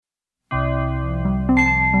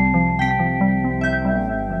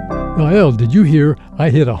Yael, did you hear I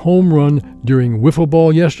hit a home run during wiffle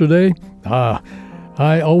ball yesterday?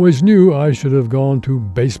 I always knew I should have gone to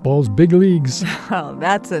baseball's big leagues. Well,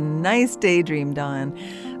 that's a nice daydream, Don.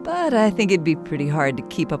 But I think it'd be pretty hard to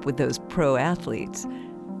keep up with those pro athletes.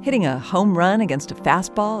 Hitting a home run against a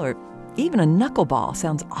fastball or even a knuckleball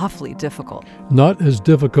sounds awfully difficult. Not as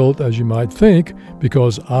difficult as you might think,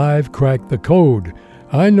 because I've cracked the code.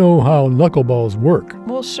 I know how knuckleballs work.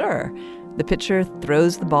 Well, sure. The pitcher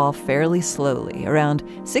throws the ball fairly slowly, around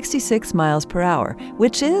 66 miles per hour,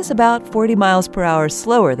 which is about 40 miles per hour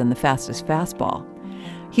slower than the fastest fastball.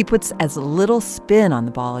 He puts as little spin on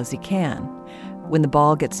the ball as he can. When the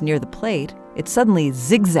ball gets near the plate, it suddenly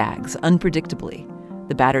zigzags unpredictably.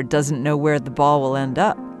 The batter doesn't know where the ball will end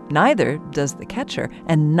up. Neither does the catcher,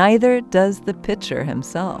 and neither does the pitcher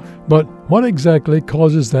himself. But what exactly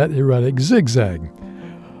causes that erratic zigzag?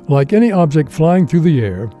 Like any object flying through the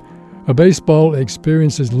air, a baseball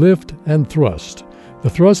experiences lift and thrust. The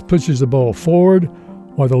thrust pushes the ball forward,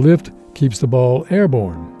 while the lift keeps the ball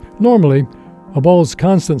airborne. Normally, a ball's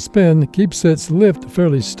constant spin keeps its lift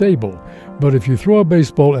fairly stable, but if you throw a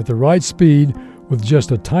baseball at the right speed with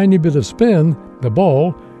just a tiny bit of spin, the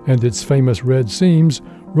ball, and its famous red seams,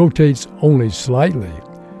 rotates only slightly.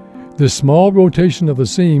 This small rotation of the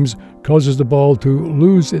seams causes the ball to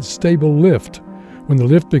lose its stable lift. When the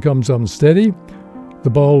lift becomes unsteady, the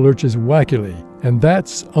ball lurches wackily, and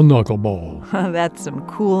that's a knuckleball. That's some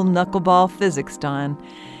cool knuckleball physics, Don.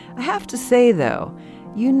 I have to say, though,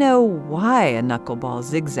 you know why a knuckleball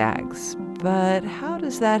zigzags, but how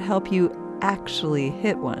does that help you actually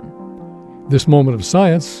hit one? This moment of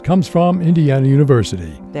science comes from Indiana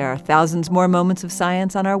University. There are thousands more moments of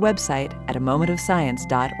science on our website at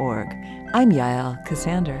amomentofscience.org. I'm Yael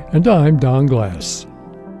Cassander. And I'm Don Glass.